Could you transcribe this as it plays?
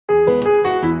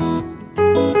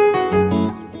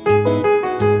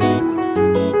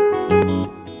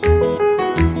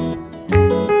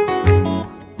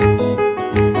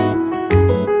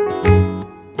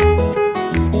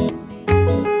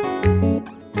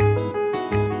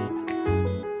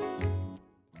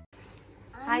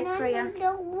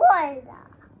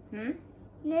Hmm?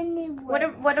 Nene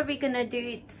What are we gonna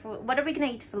do for what are we gonna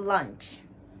eat for lunch?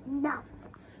 No.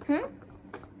 Hmm?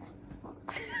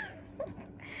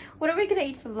 What are we gonna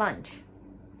eat for lunch?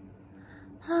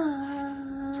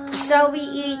 Shall we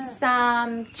eat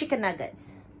some chicken nuggets?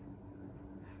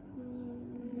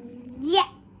 Yeah.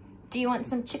 Do you want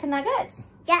some chicken nuggets?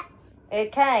 Yeah.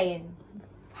 Okay.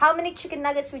 How many chicken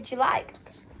nuggets would you like?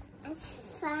 Let's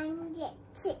find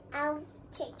our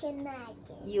chicken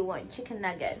nuggets. You want chicken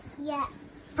nuggets? Yeah.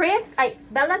 Priya,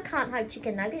 Bella can't have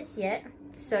chicken nuggets yet,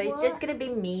 so it's just gonna be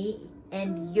me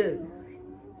and you.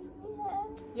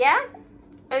 Yeah?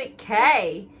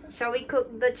 Okay. Shall we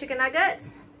cook the chicken nuggets?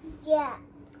 Yeah.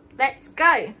 Let's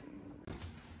go.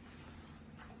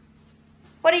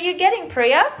 What are you getting,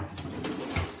 Priya?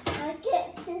 I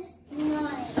get this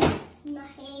knife. It's not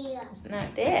here. It's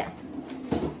not there.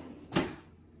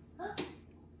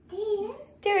 This.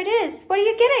 There it is. What are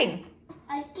you getting?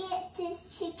 I get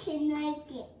this chicken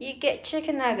nugget. You get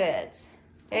chicken nuggets.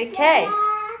 Okay. Yeah.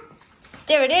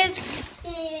 There it is.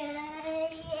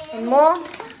 Yeah. And more.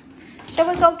 Shall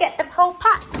we go get the whole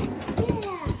pot?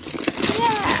 Yeah.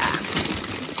 Yeah.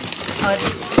 Oh,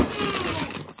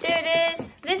 there it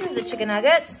is. This is the chicken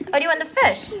nuggets. Oh, do you want the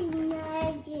fish? Chicken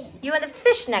nugget. You want the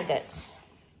fish nuggets?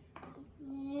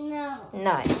 No.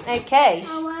 No. Okay.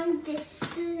 I want this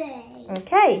today.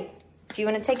 Okay. Do you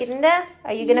want to take it in there?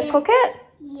 Are you going to Yeah. cook it?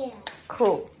 Yeah.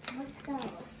 Cool. Let's go.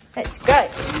 Let's go.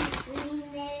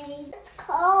 It's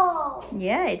cold.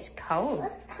 Yeah, it's cold.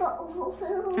 It's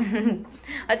cold.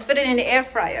 Let's put it in the air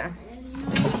fryer.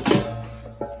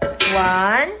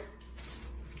 1,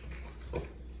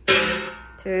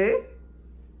 2.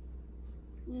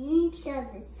 Smells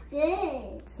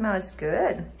good. It smells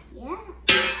good. Yeah.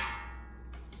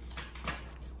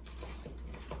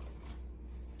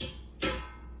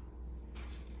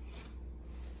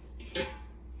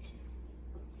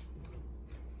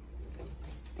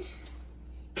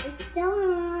 It's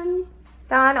done.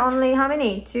 Done. Only how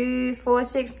many? 2, 4,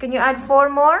 6. Can you add 4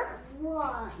 more?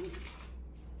 1,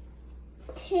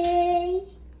 2,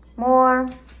 More.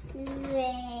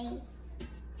 3,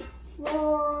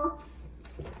 4,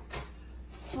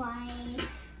 5,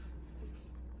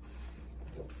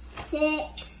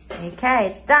 6, Okay,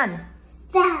 it's done.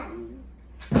 7.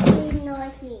 Be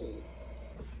noisy.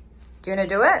 Do you want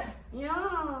to do it?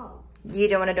 No. You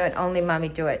don't want to do it. Only mommy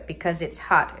do it because it's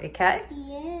hot. Okay?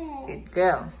 Yeah. Good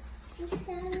girl.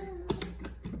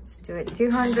 Let's do it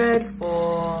 200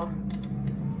 for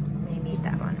maybe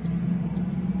that one.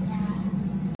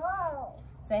 Whoa.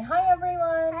 Say hi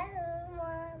everyone. Hello,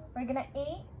 Mom. We're gonna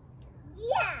eat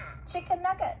Yeah. chicken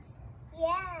nuggets.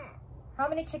 Yeah. How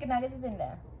many chicken nuggets is in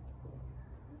there?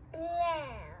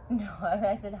 Yeah. No,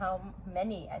 I said how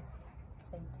many. I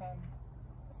said 10.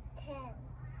 10.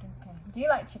 Okay. Do you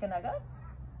like chicken nuggets?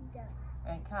 Yeah.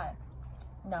 Okay.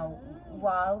 Now,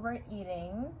 while we're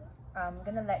eating, I'm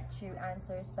gonna let you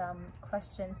answer some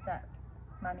questions that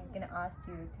mommy's gonna ask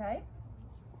you. Okay?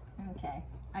 Okay.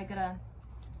 I got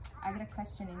a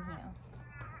question in here.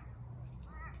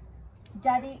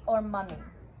 Daddy or mommy?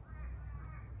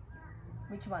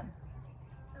 Which one?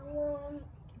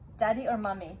 Daddy or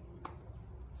mommy?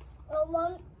 I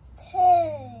want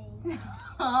 2.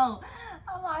 Oh,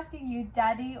 I'm asking you,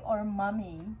 daddy or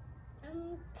mommy?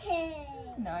 10.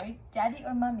 No, daddy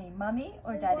or mommy? Mommy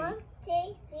or daddy? 1,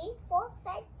 2, 3, 4,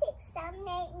 5, 6, 7,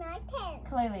 8, 9, 10.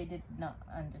 Clearly did not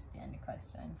understand the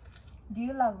question. Do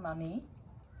you love mommy?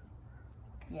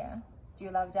 Yeah. Do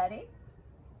you love daddy?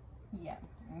 Yeah.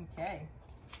 Okay.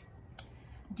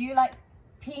 Do you like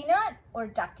peanut or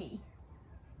ducky?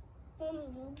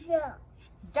 Yeah.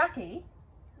 Ducky?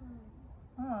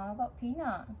 Oh, how about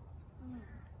peanut?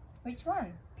 Which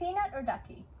one? Peanut or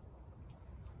ducky?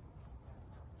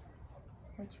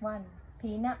 Which one?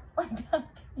 Peanut or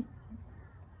ducky?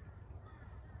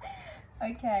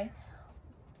 Okay.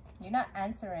 You're not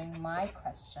answering my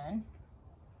question.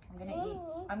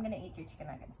 I'm gonna eat your chicken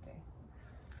nuggets too.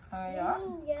 Hurry up.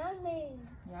 Yummy.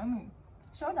 Yummy.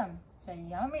 Show them. Say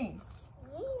yummy.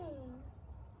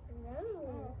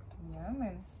 Yummy.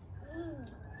 Yummy.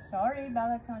 Sorry,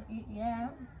 Bella can't eat yet.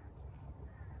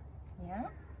 Yeah?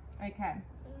 Okay.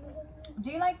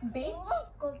 Do you like beach?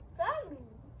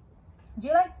 Do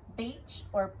you like beach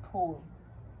or pool?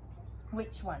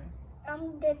 Which one?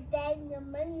 The day, the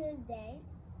many day.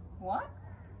 What?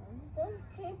 Don't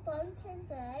keep on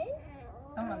today.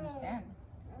 Don't understand.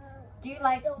 Do you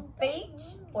like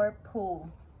beach or pool?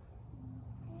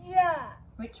 Yeah.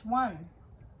 Which one?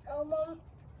 Want,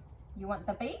 You want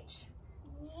the beach?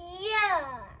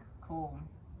 yeah. Cool.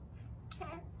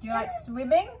 Do you like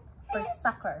swimming or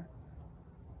soccer?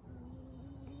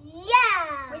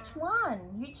 Yeah. Which one?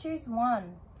 You choose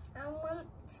one. I want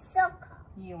soccer.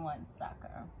 You want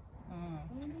soccer.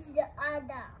 The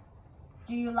other.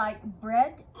 Do you like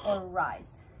bread or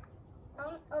rice? I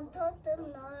don't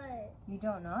know. You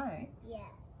don't know? Yeah.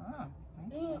 Oh,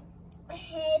 okay.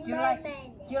 Hey, Do you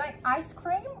like ice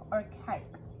cream or cake?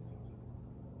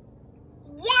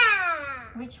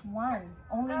 Yeah. Which one?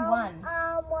 Only one.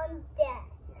 I want that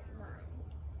one.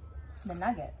 The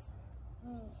nuggets.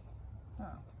 Oh.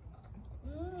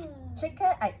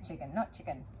 Mm. Not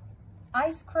chicken.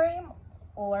 Ice cream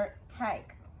or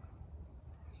cake?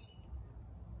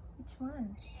 Which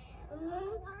one?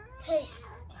 Cake.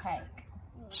 Cake.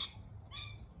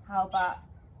 How about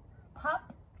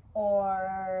pop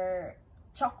or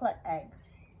chocolate egg?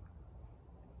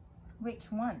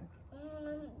 Which one?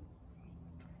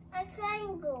 A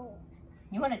triangle.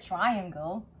 You want a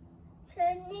triangle?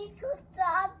 Triangle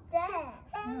stop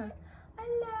there.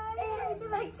 Hello, would you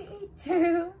like to eat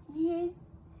too? Yes.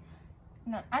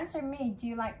 Now answer me, do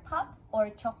you like pop or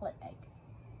chocolate egg?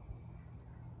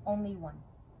 Only one.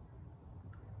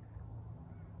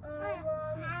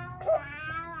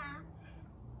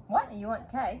 What? You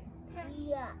want cake?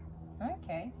 Yeah.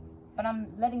 Okay. But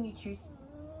I'm letting you choose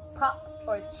pop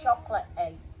or chocolate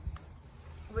egg.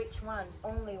 Which one?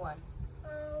 Only one.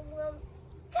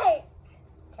 Cake.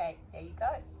 Okay, there you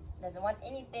go. Doesn't want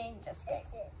anything, just cake.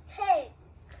 Cake.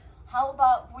 How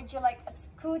about, would you like a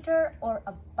scooter or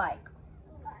a bike?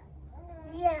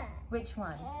 Yeah. Which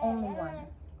one? Only one.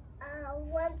 I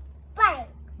want bike.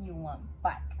 You want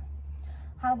bike.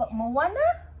 How about Moana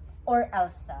or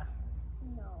Elsa?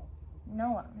 No.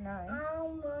 No. I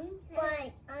want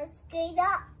bike. A skater.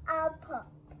 A pop.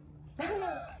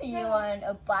 You want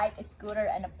a bike, a scooter,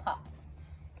 and a pop.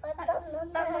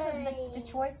 That wasn't the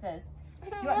choices.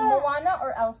 Do you want Moana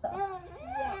or Elsa?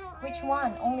 Yeah. Which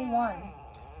one? Only one.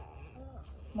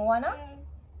 Moana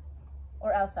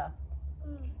or Elsa?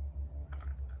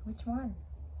 Which one?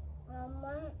 I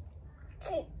want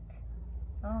cake.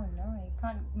 Oh no, you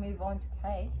can't move on to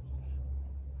cake.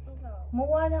 No.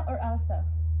 Moana or Elsa?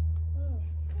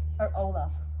 Or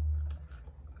Olaf?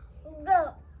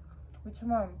 No. Which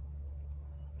one?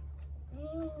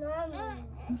 Yummy.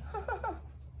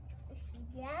 It's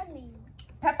yummy.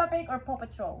 Peppa Pig or Paw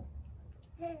Patrol?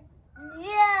 Yeah.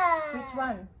 Which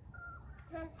one?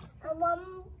 I want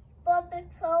Paw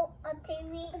Patrol, a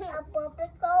TV, a Paw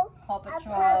Patrol, Paw a Patrol.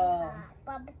 Peppa.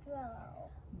 Paw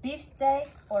Patrol. Beef steak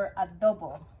or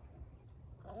adobo?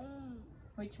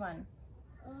 Which one?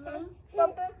 Paw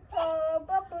Patrol,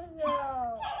 Paw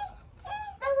Patrol.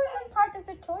 That wasn't part of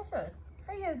the choices.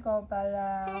 Here you go,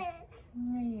 Bella.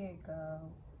 Here you go.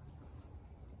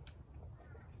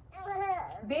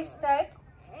 Beef steak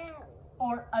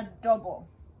or adobo?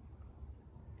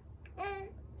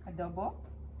 Adobo?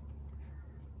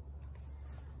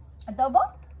 Adobo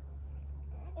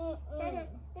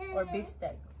or beef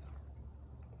steak?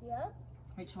 Yeah.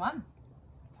 Which one?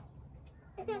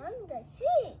 I want the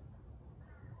sheep.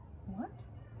 What?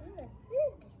 I want the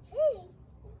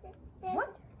sheep. What?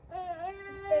 The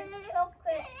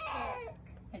chocolate cake.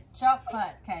 A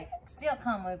chocolate cake. Still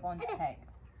can't move on to cake.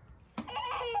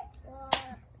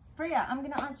 Priya, I'm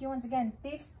gonna ask you once again.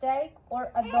 Beef steak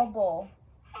or adobo?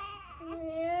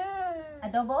 Yeah.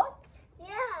 Adobo?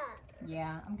 Yeah.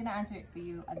 Yeah, I'm gonna answer it for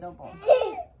you. Adobo.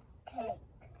 Cake.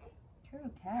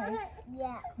 Okay.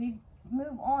 Yeah. We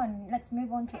move on. Let's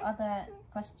move on to other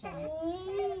questions.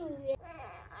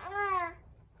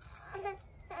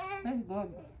 That's good.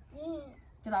 Do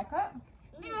you like it?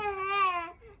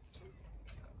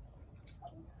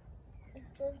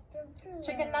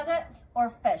 Chicken nuggets or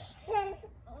fish?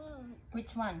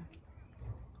 Which one?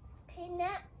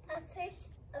 Peanut, a fish,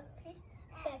 ducky.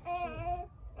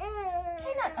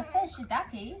 Peanut, a fish, a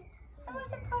ducky? That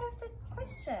wasn't part of the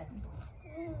question.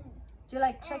 Do you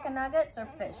like chicken nuggets or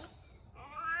fish?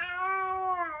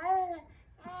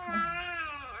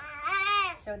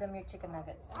 Show them your chicken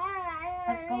nuggets.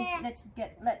 Let's go.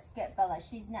 Let's get Bella.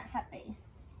 She's not happy.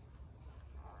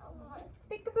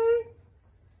 Peekaboo.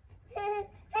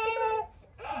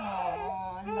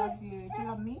 Oh, I love you. Do you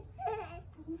love me?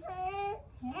 Yeah?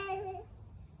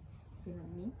 Do you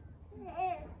love me?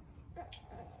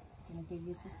 Gonna give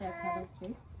your sister a cuddle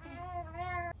too.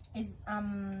 Is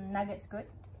nuggets good?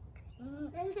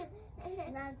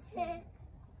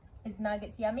 Is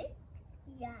nuggets yummy?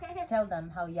 Yeah. Tell them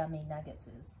how yummy nuggets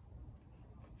is.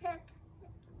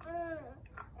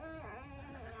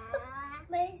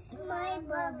 Where's my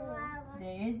bubble?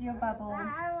 There is your bubble.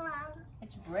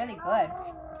 It's really good.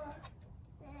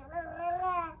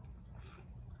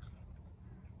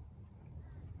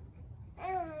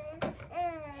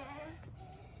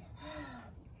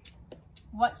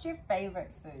 What's your favorite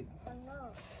food?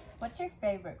 No. What's your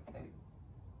favorite food?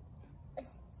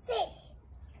 It's fish.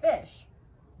 Fish.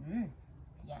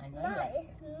 Yeah, I know No, that.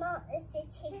 it's not. It's a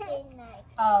chicken leg.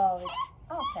 Oh,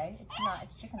 okay. It's not.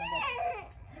 It's chicken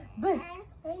nuggets. But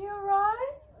are you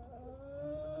alright?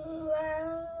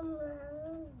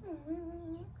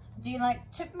 Do you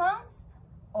like chipmunks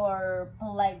or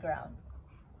playground?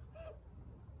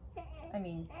 I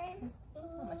mean, there's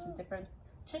not much difference.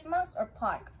 Chipmunks or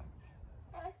park?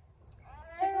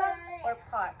 Chipmunks or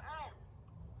park?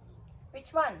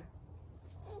 Which one?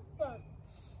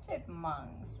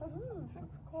 Chipmunks. Of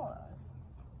course.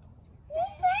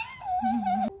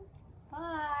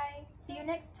 Bye. See you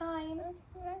next time.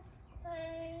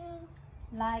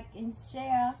 Like and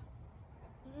share.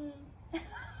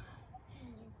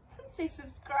 Say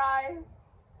subscribe.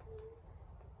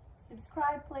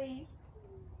 Subscribe, please.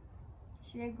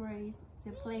 She agrees.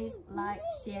 So please like,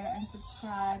 share, and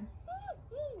subscribe.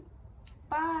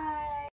 Bye.